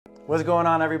What's going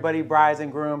on, everybody? Brides and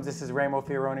grooms, this is Remo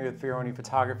Fioroni with Fioroni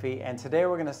Photography, and today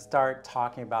we're going to start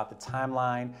talking about the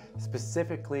timeline,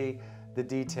 specifically the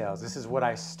details. This is what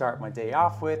I start my day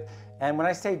off with, and when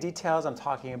I say details, I'm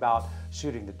talking about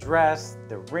shooting the dress,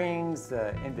 the rings,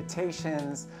 the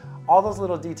invitations, all those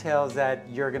little details that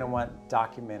you're going to want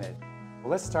documented.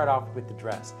 Well, let's start off with the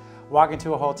dress. Walk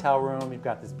into a hotel room, you've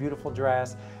got this beautiful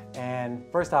dress, and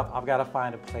first off, I've got to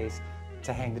find a place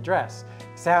to hang the dress.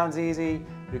 Sounds easy.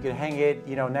 You could hang it,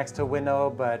 next to a window,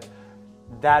 but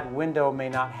that window may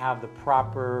not have the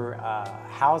proper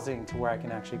housing to where I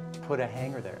can actually put a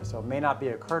hanger there. So it may not be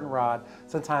a curtain rod.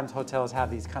 Sometimes hotels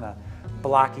have these kind of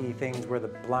blocky things where the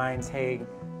blinds hang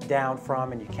down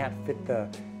from and you can't fit the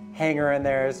hanger in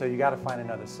there, so you got to find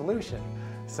another solution.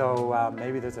 So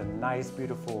maybe there's a nice,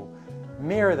 beautiful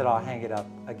mirror that I'll hang it up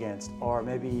against, or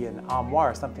maybe an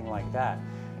armoire or something like that.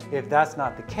 If that's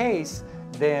not the case,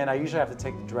 then I usually have to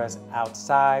take the dress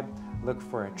outside, look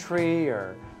for a tree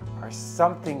or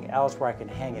something else where I can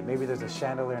hang it. Maybe there's a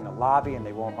chandelier in the lobby and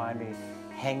they won't mind me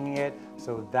hanging it,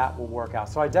 so that will work out.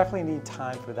 So I definitely need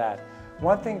time for that.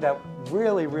 One thing that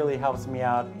really helps me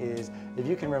out is if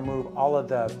you can remove all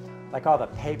the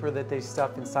paper that they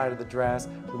stuff inside of the dress,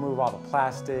 remove all the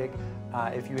plastic.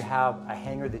 If you have a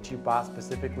hanger that you bought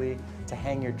specifically to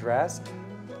hang your dress,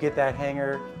 get that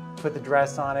hanger, put the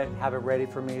dress on it, have it ready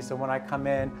for me, so when I come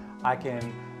in, I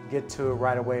can get to it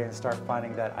right away and start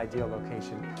finding that ideal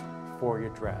location for your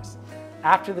dress.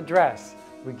 After the dress,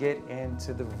 we get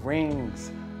into the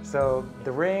rings. So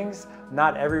the rings,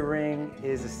 not every ring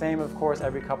is the same, of course,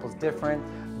 every couple's different,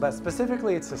 but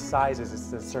specifically it's the sizes, it's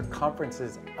the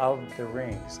circumferences of the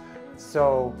rings.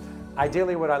 So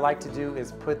ideally what I like to do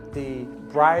is put the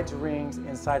bride's rings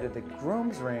inside of the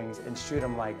groom's rings and shoot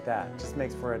them like that. Just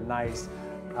makes for a nice,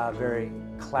 very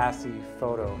classy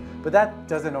photo. But that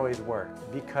doesn't always work,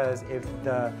 because if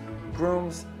the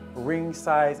groom's ring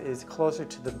size is closer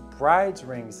to the bride's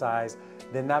ring size,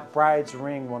 then that bride's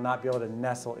ring will not be able to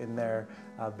nestle in there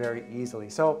very easily.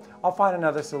 So I'll find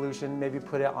another solution, maybe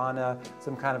put it on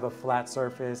some kind of a flat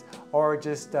surface, or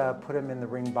just put them in the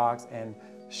ring box and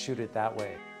shoot it that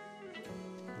way.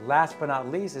 Last but not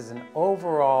least is an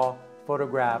overall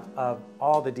photograph of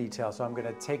all the details. So I'm going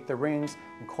to take the rings,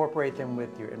 incorporate them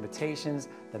with your invitations,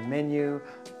 the menu,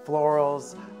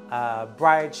 florals,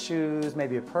 bride shoes,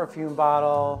 maybe a perfume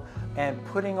bottle, and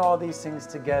putting all these things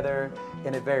together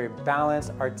in a very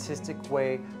balanced, artistic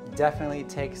way definitely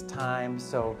takes time.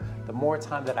 So the more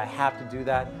time that I have to do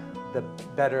that, the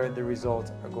better the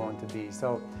results are going to be.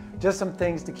 So just some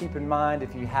things to keep in mind.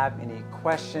 If you have any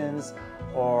questions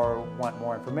or want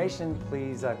more information,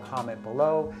 please comment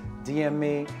below, DM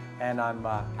me, and I'm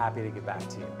happy to get back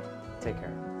to you. Take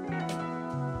care.